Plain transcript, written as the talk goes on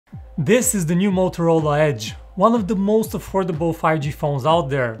This is the new Motorola Edge, one of the most affordable 5G phones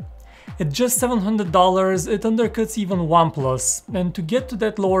out there. At just $700, it undercuts even OnePlus, and to get to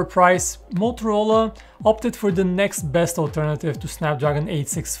that lower price, Motorola opted for the next best alternative to Snapdragon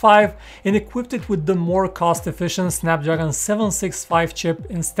 865 and equipped it with the more cost-efficient Snapdragon 765 chip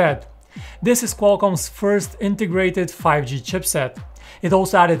instead. This is Qualcomm's first integrated 5G chipset. It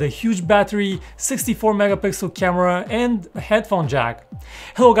also added a huge battery, 64 megapixel camera, and a headphone jack.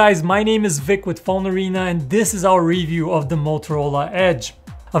 Hello guys, my name is Vic with PhoneArena, and this is our review of the Motorola Edge.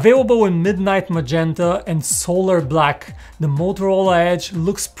 Available in midnight magenta and solar black, the Motorola Edge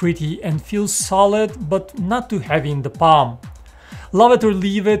looks pretty and feels solid but not too heavy in the palm. Love it or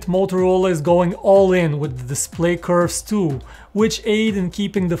leave it, Motorola is going all in with the display curves too, which aid in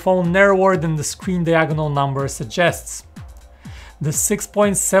keeping the phone narrower than the screen diagonal number suggests. The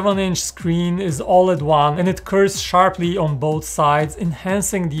 6.7-inch screen is all-in-one and it curves sharply on both sides,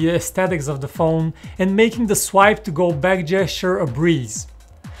 enhancing the aesthetics of the phone and making the swipe to go back gesture a breeze.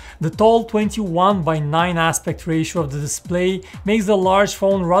 The tall 21:9 aspect ratio of the display makes the large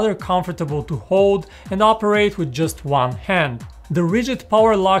phone rather comfortable to hold and operate with just one hand. The rigid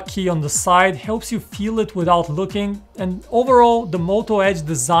power lock key on the side helps you feel it without looking, and overall the Moto Edge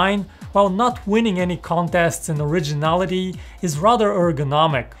design, while not winning any contests in originality, is rather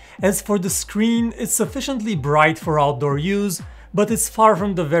ergonomic. As for the screen, it's sufficiently bright for outdoor use, but it's far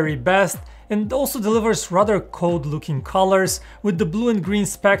from the very best and also delivers rather cold looking colors, with the blue and green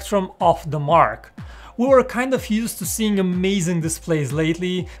spectrum off the mark. We were kind of used to seeing amazing displays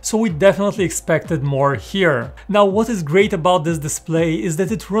lately, so we definitely expected more here. Now, what is great about this display is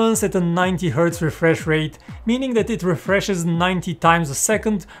that it runs at a 90 Hz refresh rate, meaning that it refreshes 90 times a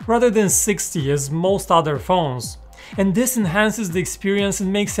second rather than 60 as most other phones. And this enhances the experience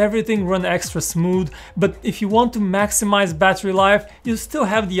and makes everything run extra smooth, but if you want to maximize battery life, you still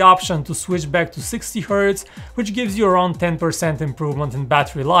have the option to switch back to 60 Hz, which gives you around 10% improvement in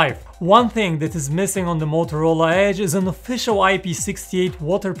battery life. One thing that is missing on the Motorola Edge is an official IP68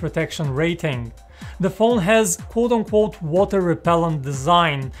 water protection rating. The phone has quote-unquote water repellent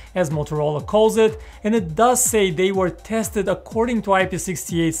design, as Motorola calls it, and it does say they were tested according to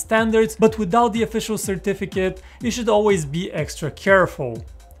IP68 standards, but without the official certificate, you should always be extra careful.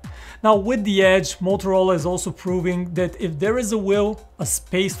 Now, with the Edge, Motorola is also proving that if there is a will, a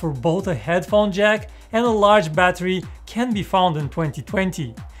space for both a headphone jack and a large battery can be found in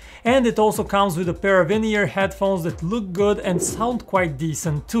 2020. And it also comes with a pair of in-ear headphones that look good and sound quite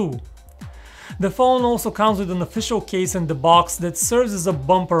decent too. The phone also comes with an official case in the box that serves as a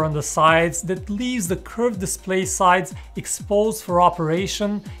bumper on the sides that leaves the curved display sides exposed for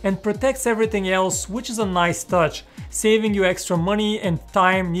operation and protects everything else, which is a nice touch, saving you extra money and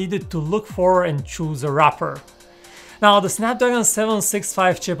time needed to look for and choose a wrapper. Now, the Snapdragon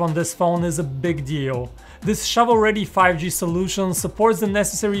 765 chip on this phone is a big deal. This shovel-ready 5G solution supports the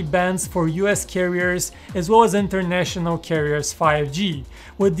necessary bands for US carriers as well as international carriers 5G,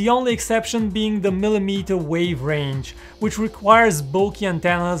 with the only exception being the mmWave range, which requires bulky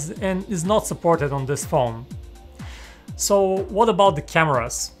antennas and is not supported on this phone. So what about the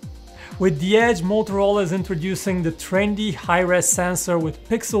cameras? With the Edge, Motorola is introducing the trendy high-res sensor with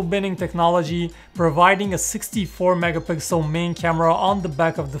pixel binning technology, providing a 64 megapixel main camera on the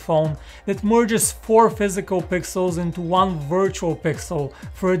back of the phone that merges 4 physical pixels into one virtual pixel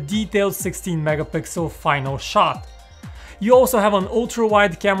for a detailed 16 megapixel final shot. You also have an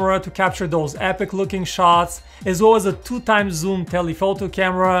ultra-wide camera to capture those epic looking shots, as well as a 2x zoom telephoto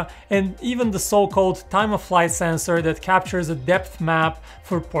camera and even the so-called time-of-flight sensor that captures a depth map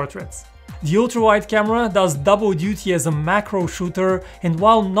for portraits. The ultra-wide camera does double duty as a macro shooter, and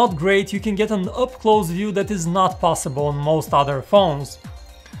while not great, you can get an up-close view that is not possible on most other phones.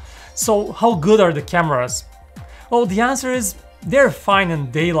 So how good are the cameras? Well, the answer is they're fine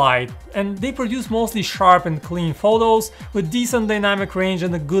in daylight, and they produce mostly sharp and clean photos with decent dynamic range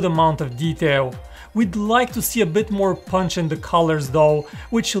and a good amount of detail. We'd like to see a bit more punch in the colors though,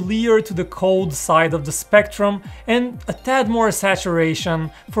 which leer to the cold side of the spectrum, and a tad more saturation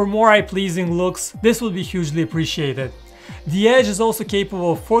for more eye-pleasing looks. This would be hugely appreciated. The Edge is also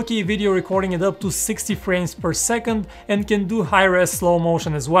capable of 4K video recording at up to 60 frames per second and can do high-res slow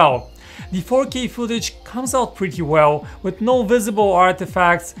motion as well. The 4K footage comes out pretty well, with no visible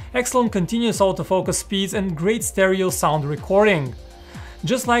artifacts, excellent continuous autofocus speeds and great stereo sound recording.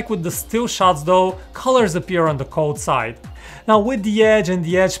 Just like with the still shots though, colors appear on the code side. Now with the Edge and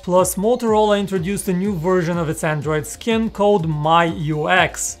the Edge Plus, Motorola introduced a new version of its Android skin called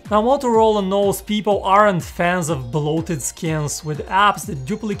mmWave. Now Motorola knows people aren't fans of bloated skins with apps that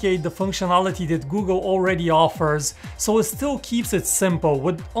duplicate the functionality that Google already offers, so it still keeps it simple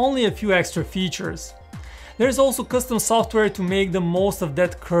with only a few extra features. There's also custom software to make the most of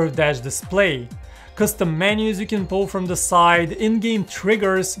that curved edge display. Custom menus you can pull from the side, in-game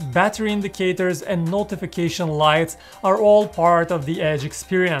triggers, battery indicators and notification lights are all part of the Edge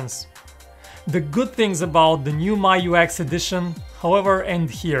experience. The good things about the new mmWave edition, however,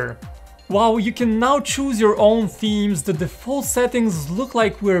 end here. While you can now choose your own themes, the default settings look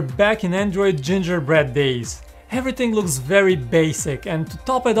like we're back in Android gingerbread days. Everything looks very basic, and to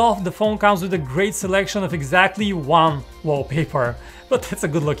top it off, the phone comes with a great selection of exactly one wallpaper, but it's a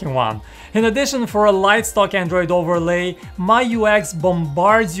good looking one. In addition, for a light stock Android overlay, mmWave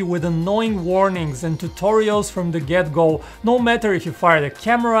bombards you with annoying warnings and tutorials from the get-go, no matter if you fire the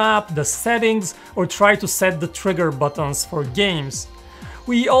camera app, the settings, or try to set the trigger buttons for games.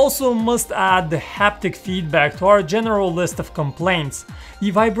 We also must add the haptic feedback to our general list of complaints.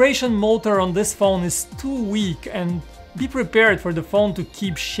 The vibration motor on this phone is too weak, and be prepared for the phone to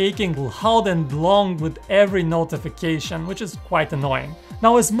keep shaking loud and long with every notification, which is quite annoying.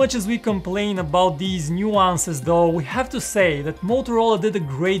 Now, as much as we complain about these nuances though, we have to say that Motorola did a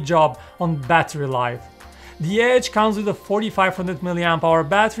great job on battery life. The Edge comes with a 4500 mAh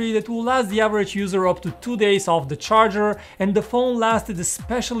battery that will last the average user up to 2 days off the charger, and the phone lasted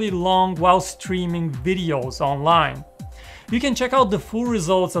especially long while streaming videos online. You can check out the full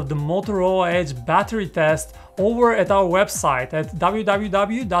results of the Motorola Edge battery test over at our website at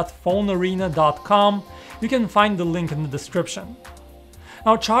www.phonearena.com. You can find the link in the description.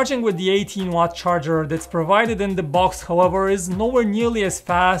 Now, charging with the 18-watt charger that's provided in the box, however, is nowhere nearly as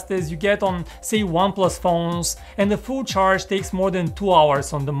fast as you get on, say, OnePlus phones, and the full charge takes more than 2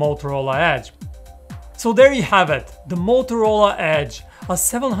 hours on the Motorola Edge. So there you have it, the Motorola Edge, a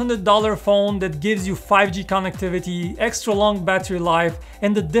 $700 phone that gives you 5G connectivity, extra long battery life,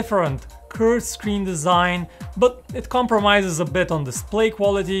 and a different, curved screen design, but it compromises a bit on display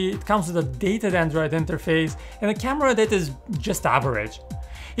quality. It comes with a dated Android interface and a camera that is just average.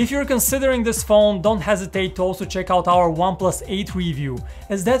 If you're considering this phone, don't hesitate to also check out our OnePlus 8 review,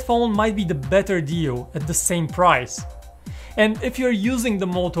 as that phone might be the better deal at the same price. And if you're using the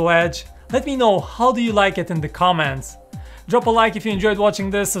Moto Edge, let me know how do you like it in the comments. Drop a like if you enjoyed watching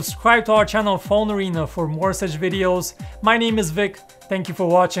this, subscribe to our channel PhoneArena for more such videos. My name is Vic, thank you for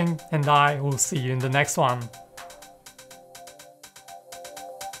watching, and I will see you in the next one.